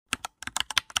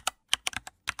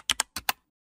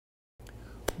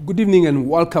Good evening and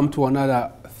welcome to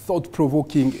another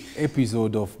thought-provoking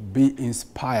episode of Be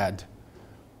Inspired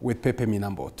with Pepe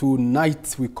Minambo.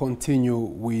 Tonight we continue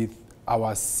with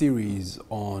our series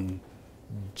on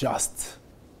just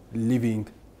living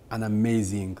an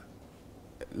amazing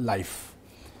life.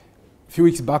 A few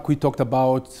weeks back we talked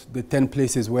about the 10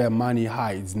 places where money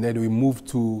hides, and then we moved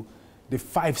to the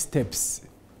 5 steps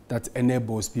that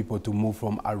enables people to move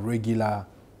from a regular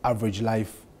average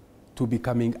life to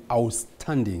becoming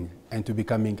outstanding and to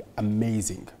becoming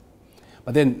amazing.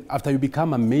 But then after you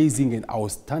become amazing and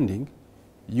outstanding,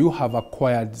 you have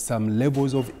acquired some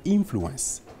levels of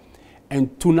influence.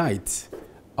 And tonight,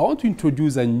 I want to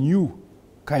introduce a new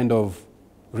kind of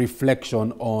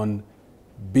reflection on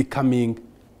becoming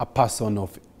a person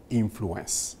of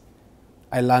influence.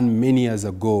 I learned many years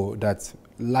ago that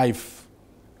life,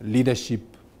 leadership,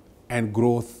 and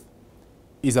growth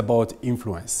is about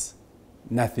influence.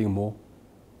 Nothing more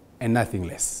and nothing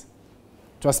less.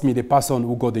 Trust me, the person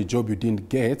who got the job you didn't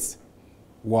get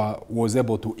was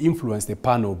able to influence the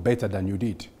panel better than you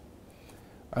did.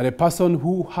 The person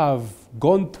who have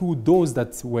gone through doors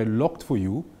that were locked for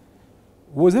you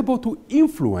was able to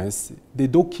influence the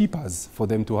doorkeepers for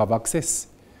them to have access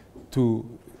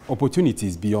to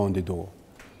opportunities beyond the door.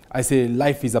 I say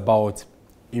life is about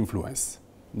influence,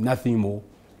 nothing more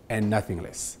and nothing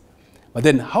less. But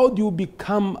then how do you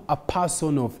become a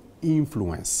person of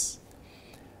influence?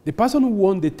 The person who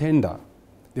won the tender,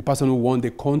 the person who won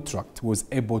the contract was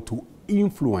able to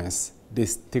influence the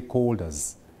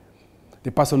stakeholders.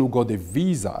 The person who got the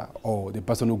visa or the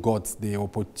person who got the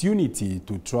opportunity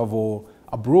to travel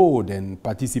abroad and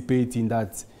participate in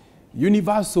that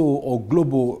universal or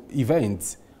global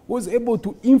event was able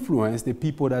to influence the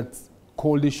people that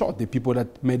called the shot, the people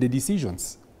that made the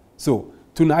decisions. So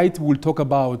tonight we'll talk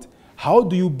about how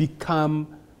do you become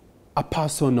a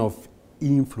person of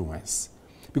influence?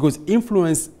 Because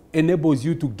influence enables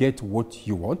you to get what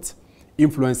you want.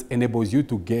 Influence enables you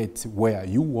to get where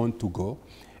you want to go.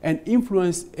 And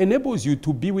influence enables you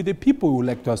to be with the people you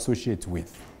like to associate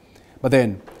with. But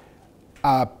then,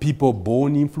 are people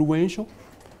born influential?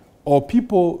 Or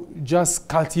people just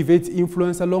cultivate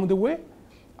influence along the way?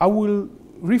 I will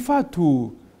refer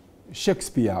to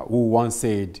Shakespeare, who once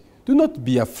said, "Do not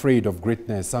be afraid of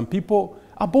greatness. Some people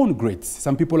are born great.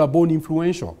 Some people are born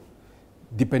influential.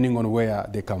 Depending on where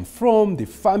they come from, the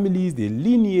families, the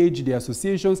lineage, the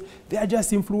associations, they are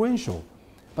just influential.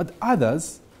 But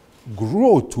others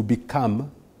grow to become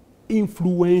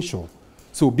influential."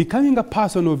 So becoming a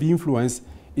person of influence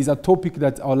is a topic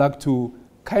that I would like to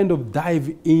kind of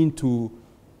dive into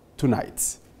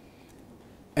tonight.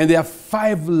 And there are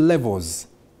 5 levels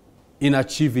in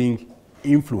achieving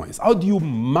influence. How do you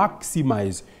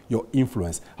maximize your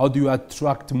influence? How do you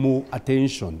attract more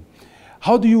attention?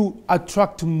 How do you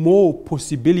attract more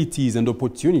possibilities and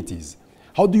opportunities?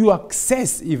 How do you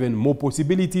access even more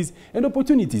possibilities and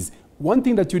opportunities? One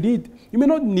thing that you need, you may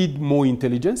not need more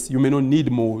intelligence, you may not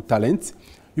need more talent,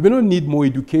 you may not need more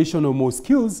education or more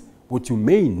skills. What you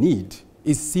may need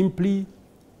is simply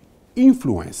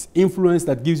influence. Influence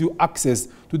that gives you access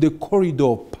to the corridor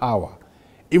of power.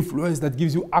 Influence that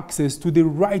gives you access to the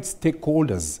right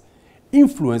stakeholders.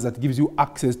 Influence that gives you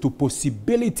access to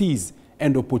possibilities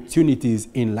and opportunities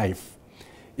in life.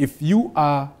 If you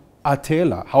are a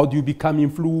tailor, how do you become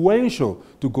influential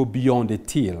to go beyond the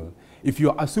till? If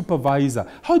you're a supervisor,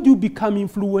 how do you become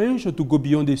influential to go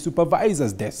beyond the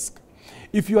supervisor's desk?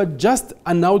 If you are just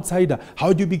an outsider,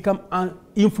 how do you become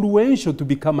influential to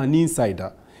become an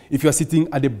insider? If you're sitting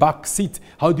at the back seat,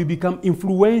 how do you become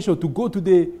influential to go to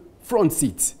the front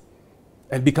seat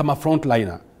and become a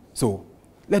frontliner? So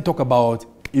let's talk about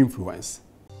influence.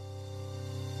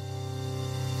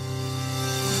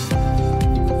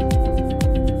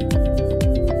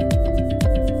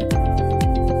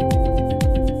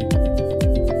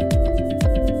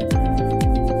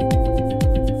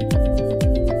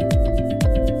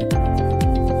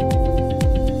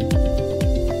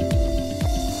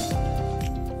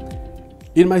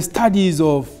 In my studies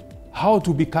of how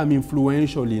to become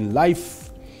influential in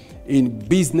life, in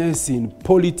business, in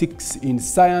politics, in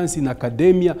science, in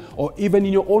academia, or even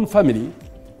in your own family,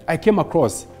 I came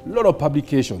across a lot of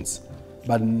publications,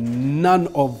 but none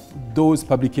of those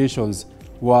publications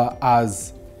were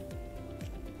as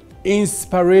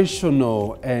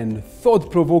inspirational and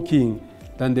thought-provoking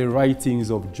than the writings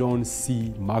of John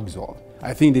C. Maxwell.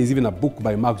 I think there's even a book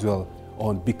by Maxwell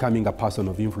on becoming a person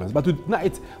of influence. But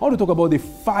tonight, I want to talk about the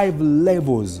 5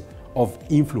 levels of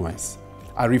influence,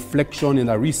 a reflection and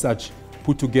a research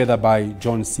put together by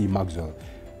John C. Maxwell.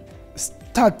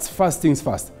 Start first things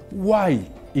first. Why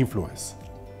influence?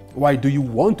 Why do you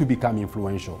want to become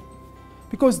influential?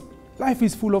 Because life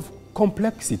is full of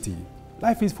complexity.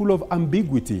 Life is full of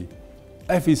ambiguity.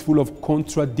 Life is full of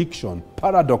contradiction,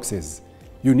 paradoxes.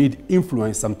 You need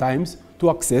influence sometimes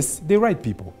to access the right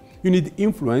people. You need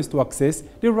influence to access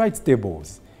the right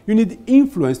tables. You need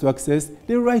influence to access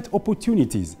the right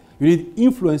opportunities. You need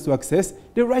influence to access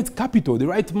the right capital, the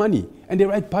right money, and the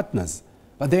right partners.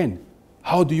 But then,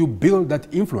 how do you build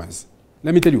that influence?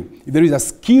 Let me tell you, if there is a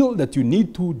skill that you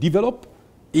need to develop,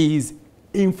 is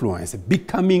influence,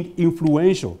 becoming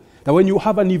influential. That when you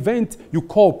have an event, you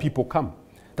call people come.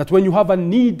 That when you have a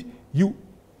need, you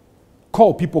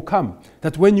call people come.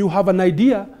 That when you have an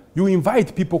idea, you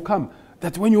invite people come.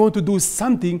 That when you want to do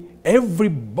something,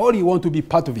 everybody wants to be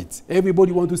part of it.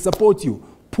 Everybody wants to support you,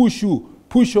 push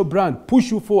your brand,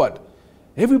 push you forward.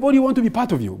 Everybody wants to be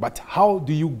part of you. But how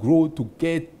do you grow to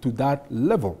get to that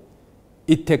level?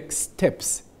 It takes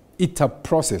steps. It's a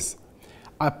process.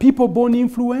 Are people born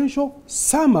influential?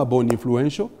 Some are born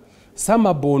influential. Some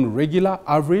are born regular,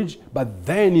 average, but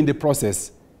then in the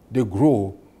process, they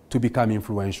grow to become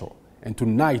influential. And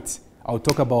tonight, I'll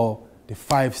talk about the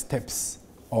 5 steps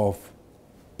of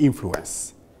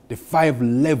influence, the 5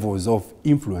 levels of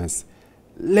influence.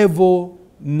 Level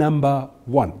number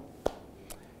 1.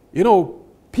 You know,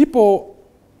 people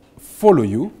follow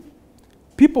you.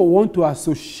 People want to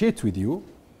associate with you.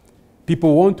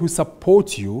 People want to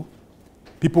support you.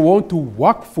 People want to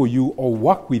work for you or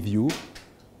work with you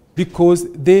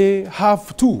because they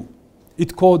have to.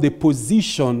 It's called the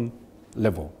position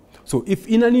level. So if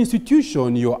in an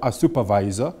institution you're a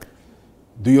supervisor,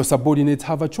 do your subordinates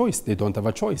have a choice? They don't have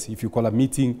a choice. If you call a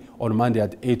meeting on Monday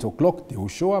at 8 o'clock, they will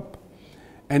show up.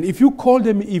 And if you call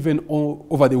them even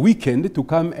over the weekend to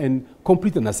come and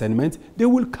complete an assignment, they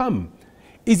will come.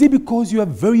 Is it because you are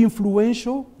very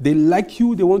influential? They like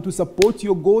you, they want to support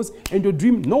your goals and your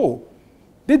dream? No.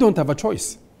 They don't have a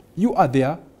choice. You are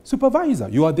their supervisor.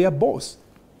 You are their boss.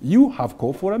 You have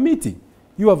called for a meeting.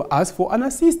 You have asked for an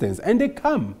assistance and they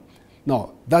come.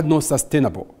 No, that's not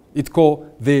sustainable. It's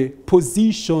called the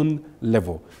position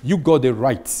level. You got the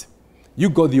rights. You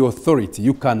got the authority.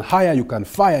 You can hire, you can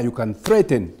fire, you can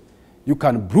threaten, you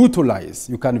can brutalize,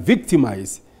 you can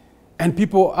victimize. And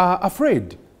people are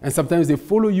afraid. And sometimes they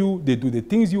follow you, they do the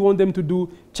things you want them to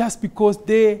do just because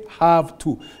they have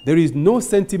to. There is no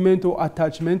sentimental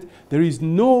attachment. There is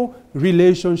no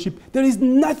relationship. There is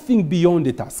nothing beyond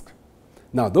the task.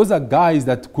 Now, those are guys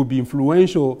that could be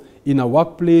influential in a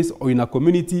workplace or in a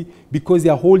community because they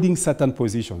are holding certain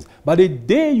positions. But the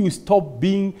day you stop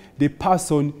being the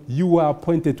person you are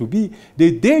appointed to be,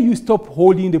 the day you stop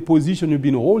holding the position you've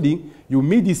been holding, you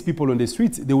meet these people on the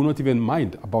streets, they will not even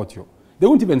mind about you. They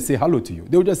won't even say hello to you.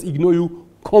 They will just ignore you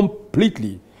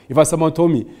completely. If someone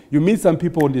told me, you meet some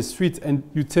people on the street and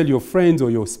you tell your friends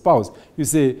or your spouse, you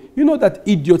say, you know that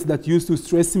idiot that used to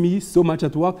stress me so much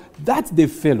at work? That's the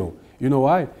fellow. You know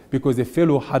why? Because the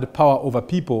fellow had power over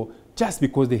people just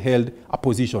because they held a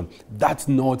position. That's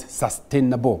not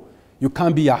sustainable. You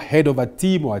can't be a head of a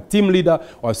team or a team leader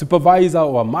or a supervisor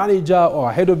or a manager or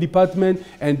a head of department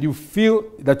and you feel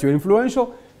that you're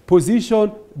influential.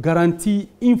 Position guarantee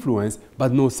influence,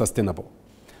 but not sustainable.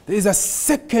 There is a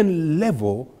second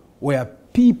level where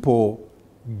people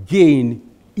gain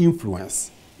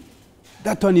influence.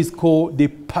 That one is called the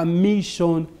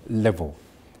permission level.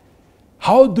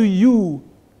 How do you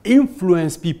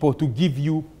influence people to give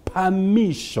you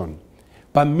permission?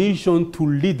 Permission to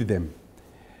lead them.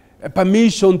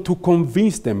 Permission to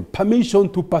convince them. Permission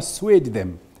to persuade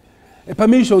them.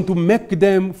 Permission to make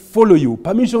them follow you.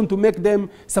 Permission to make them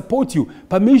support you.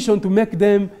 Permission to make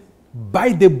them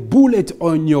bite the bullet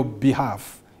on your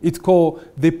behalf. It's called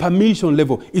the permission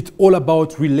level. It's all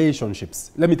about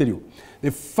relationships. Let me tell you,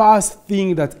 the first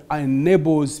thing that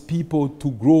enables people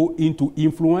to grow into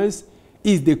influence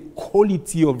is the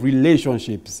quality of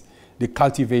relationships they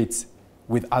cultivate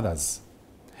with others.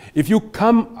 If you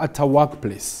come at a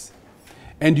workplace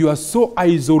and you are so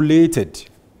isolated,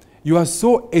 you are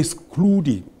so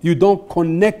excluded, you don't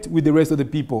connect with the rest of the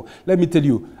people. Let me tell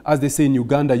you, as they say in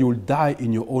Uganda, you'll die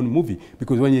in your own movie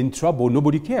because when you're in trouble,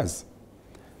 nobody cares.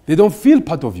 They don't feel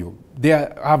part of you. They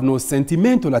have no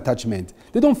sentimental attachment.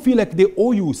 They don't feel like they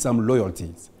owe you some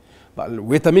loyalties. But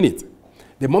wait a minute.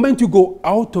 The moment you go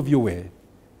out of your way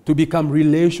to become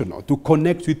relational, to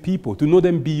connect with people, to know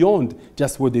them beyond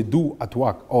just what they do at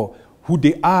work or who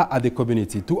they are at the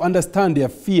community, to understand their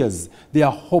fears, their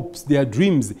hopes, their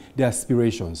dreams, their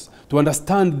aspirations, to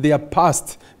understand their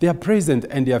past, their present,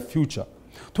 and their future,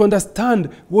 to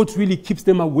understand what really keeps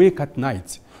them awake at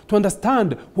night, to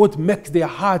understand what makes their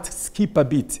heart skip a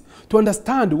beat, to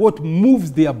understand what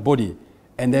moves their body,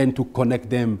 and then to connect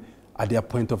them at their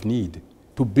point of need,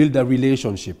 to build a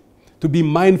relationship, to be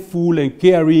mindful and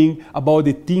caring about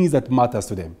the things that matters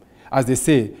to them. As they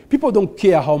say, people don't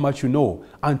care how much you know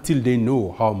until they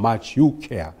know how much you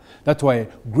care. That's why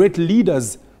great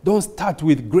leaders don't start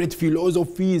with great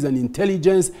philosophies and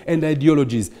intelligence and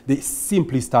ideologies. They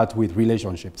simply start with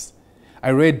relationships.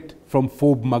 I read from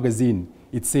Forbes magazine,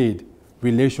 it said,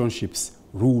 relationships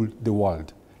rule the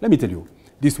world. Let me tell you,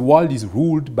 this world is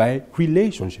ruled by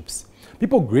relationships.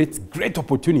 People get great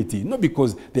opportunity, not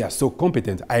because they are so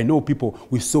competent. I know people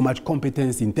with so much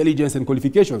competence, intelligence, and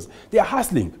qualifications. They are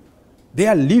hustling. They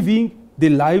are living the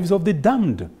lives of the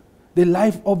damned, the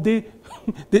life of the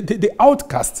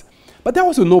outcast. But there are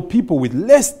also know people with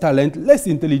less talent, less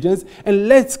intelligence, and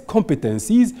less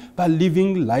competencies, but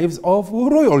living lives of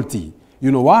royalty.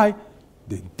 You know why?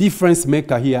 The difference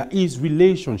maker here is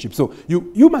relationship. So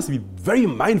you must be very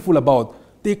mindful about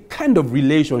the kind of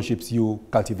relationships you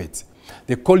cultivate.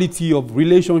 The quality of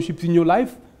relationships in your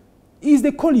life is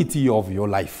the quality of your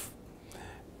life.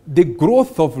 The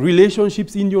growth of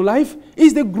relationships in your life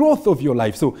is the growth of your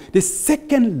life. So the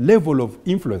second level of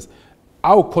influence,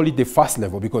 I'll call it the first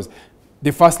level, because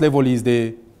the first level is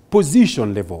the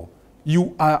position level.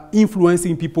 You are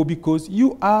influencing people because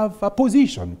you have a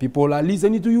position. People are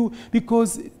listening to you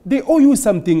because they owe you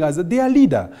something as their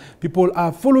leader. People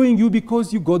are following you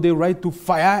because you got the right to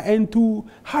fire and to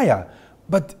hire.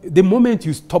 But the moment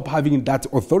you stop having that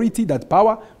authority, that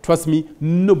power, trust me,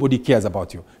 nobody cares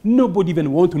about you. Nobody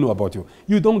even wants to know about you.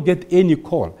 You don't get any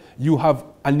call. You have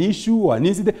an issue or an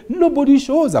incident, nobody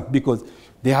shows up because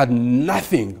they had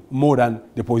nothing more than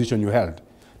the position you held.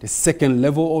 The second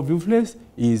level of influence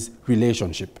is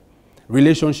relationship.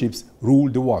 Relationships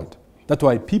rule the world. That's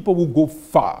why people will go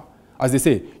far. As they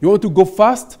say, you want to go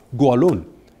fast, go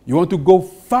alone. You want to go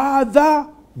farther,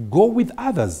 go with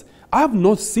others. I have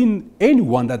not seen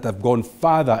anyone that have gone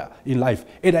farther in life,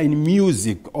 either in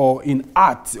music or in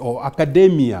art or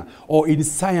academia or in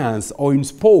science or in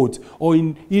sport or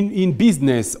in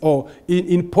business or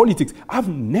in politics. I've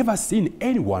never seen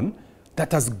anyone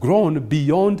that has grown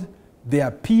beyond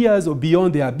their peers or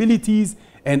beyond their abilities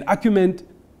and acumen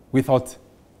without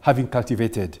having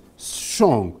cultivated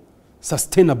strong,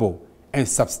 sustainable, and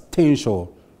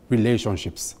substantial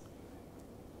relationships.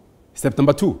 Step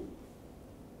number 2.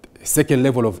 The second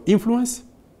level of influence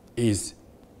is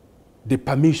the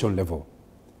permission level,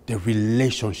 the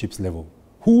relationships level.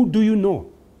 Who do you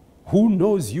know? Who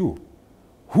knows you?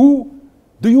 Who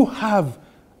do you have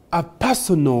a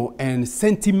personal and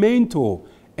sentimental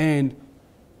and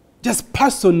just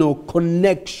personal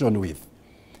connection with?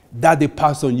 That the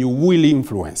person you will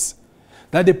influence.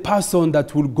 That the person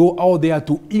that will go out there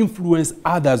to influence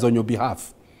others on your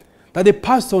behalf. That the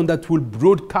person that will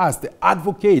broadcast,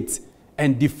 advocate,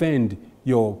 and defend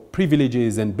your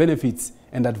privileges and benefits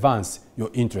and advance your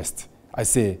interest. I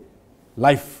say,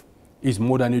 life is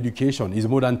more than education, is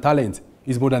more than talent,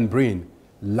 is more than brain.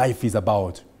 Life is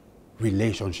about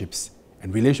relationships.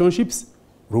 And relationships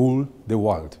rule the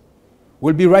world.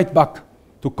 We'll be right back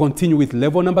to continue with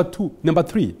level number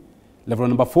 3, level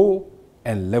number 4,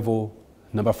 and level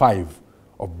number 5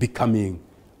 of becoming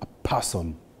a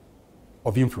person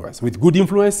of influence. With good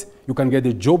influence, you can get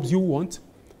the jobs you want,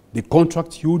 the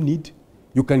contracts you need,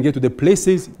 you can get to the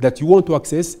places that you want to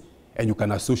access, and you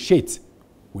can associate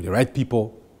with the right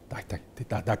people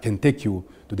that can take you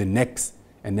to the next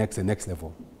and next and next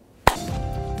level.